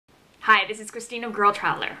Hi, this is Christine of Girl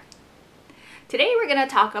Traveler. Today we're going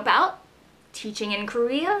to talk about teaching in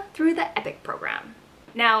Korea through the EPIK program.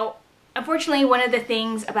 Now, unfortunately, one of the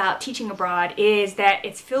things about teaching abroad is that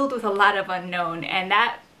it's filled with a lot of unknown, and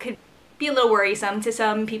that could be a little worrisome to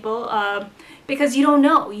some people because you don't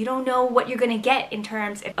know what you're going to get in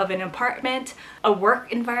terms of an apartment, a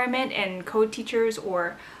work environment, and co-teachers,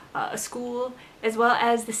 or a school, as well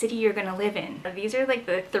as the city you're going to live in. These are like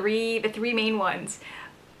the three main ones.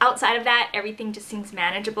 Outside of that, everything just seems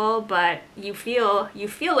manageable, but you feel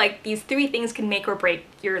like these three things can make or break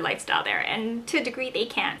your lifestyle there, and to a degree they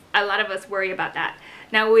can. A lot of us worry about that.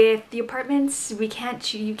 Now with the apartments, you can't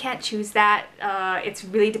choose that. It's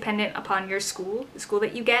really dependent upon your school, the school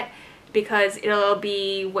that you get, because it'll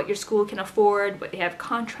be what your school can afford, what they have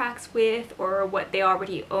contracts with, or what they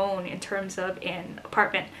already own in terms of an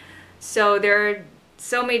apartment. So there are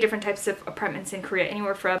so many different types of apartments in Korea,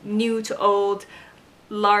 anywhere from new to old,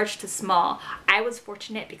 large to small. I was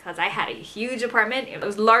fortunate because I had a huge apartment. It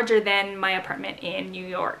was larger than my apartment in New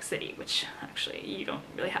York City, which actually you don't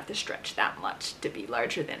really have to stretch that much to be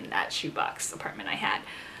larger than that shoebox apartment I had.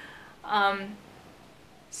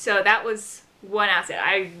 So that was one asset.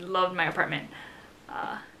 I loved my apartment.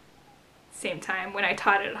 Same time, when I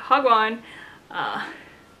taught at Hagwon,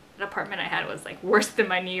 the apartment I had was like worse than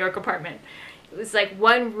my New York apartment. It was like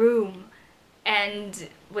one room and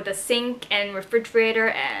with a sink and refrigerator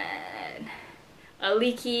and a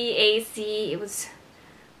leaky AC. It was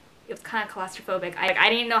kind of claustrophobic. I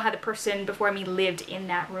didn't know how the person before me lived in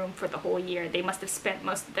that room for the whole year. They must have spent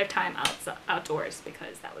most of their time outdoors,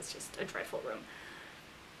 because that was just a dreadful room.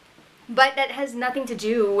 But that has nothing to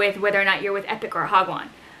do with whether or not you're with EPIK or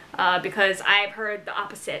Hagwon, because I've heard the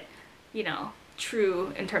opposite,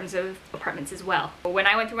 true in terms of apartments as well. When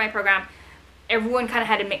I went through my program, everyone kind of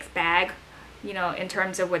had a mixed bag, in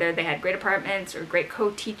terms of whether they had great apartments or great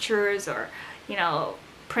co-teachers or,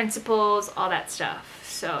 principals, all that stuff.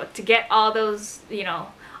 So to get all those,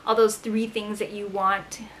 all those three things that you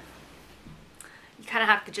want, you kind of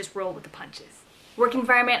have to just roll with the punches. Work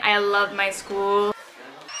environment, I love my school.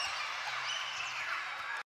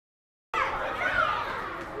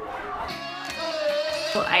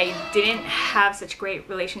 I didn't have such a great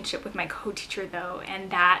relationship with my co-teacher though,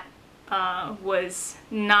 and that was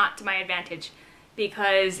not to my advantage,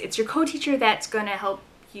 because it's your co-teacher that's gonna help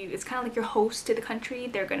you. It's kind of like your host to the country.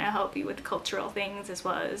 They're gonna help you with the cultural things, as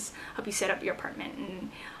well as help you set up your apartment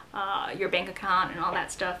and your bank account and all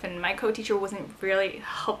that stuff. And my co-teacher wasn't really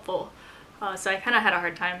helpful, so I kind of had a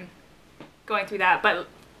hard time going through that. But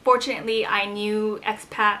fortunately, I knew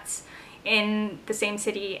expats in the same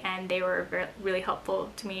city, and they were really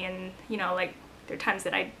helpful to me. And like, there are times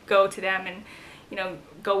that I go to them and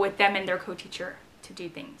go with them and their co-teacher to do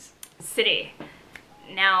things. City.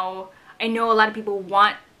 Now, I know a lot of people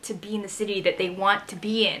want to be in the city that they want to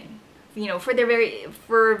be in, for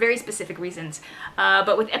very specific reasons.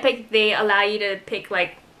 But with EPIK, they allow you to pick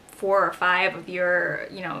like 4 or 5 of your,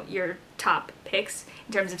 your top picks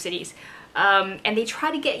in terms of cities. And they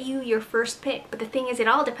try to get you your first pick, but the thing is, it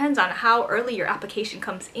all depends on how early your application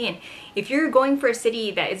comes in. If you're going for a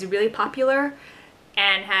city that is really popular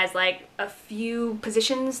and has like a few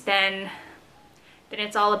positions, then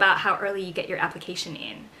it's all about how early you get your application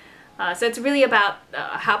in. So it's really about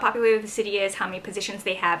how popular the city is, how many positions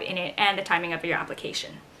they have in it, and the timing of your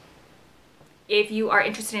application. If you are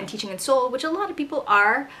interested in teaching in Seoul, which a lot of people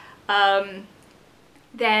are,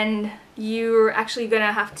 then you're actually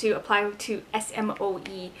gonna have to apply to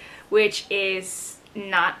SMOE, which is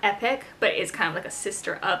not EPIK, but is kind of like a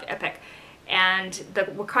sister of EPIK. And the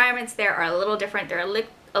requirements there are a little different. They're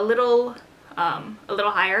a little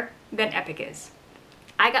higher than EPIK is.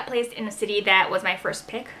 I got placed in a city that was my first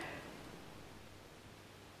pick,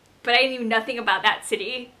 but I knew nothing about that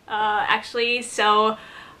city, actually, so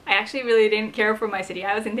I actually really didn't care for my city.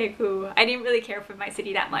 I was in Daegu. I didn't really care for my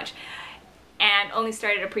city that much, and only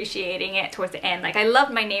started appreciating it towards the end. Like, I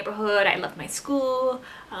loved my neighborhood, I loved my school,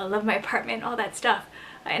 I loved my apartment, all that stuff,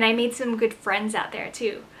 and I made some good friends out there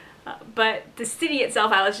too. But the city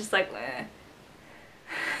itself, I was just like, eh.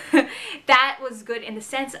 That was good in the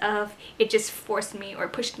sense of it just forced me or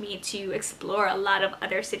pushed me to explore a lot of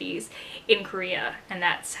other cities in Korea, and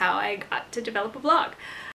that's how I got to develop a blog.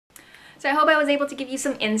 So I hope I was able to give you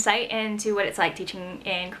some insight into what it's like teaching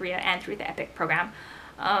in Korea and through the EPIK program.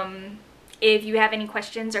 If you have any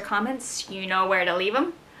questions or comments, you know where to leave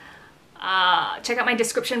them. Check out my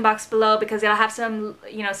description box below, because it'll have some,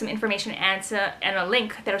 some information and a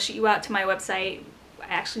link that'll shoot you out to my website.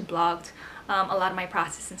 I actually blogged a lot of my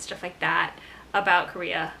process and stuff like that about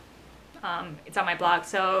Korea. It's on my blog,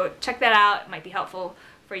 so check that out. It might be helpful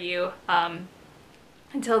for you.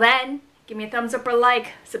 Until then, give me a thumbs up or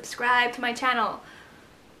like, subscribe to my channel,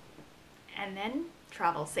 and then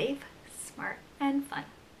travel safe, smart, and fun.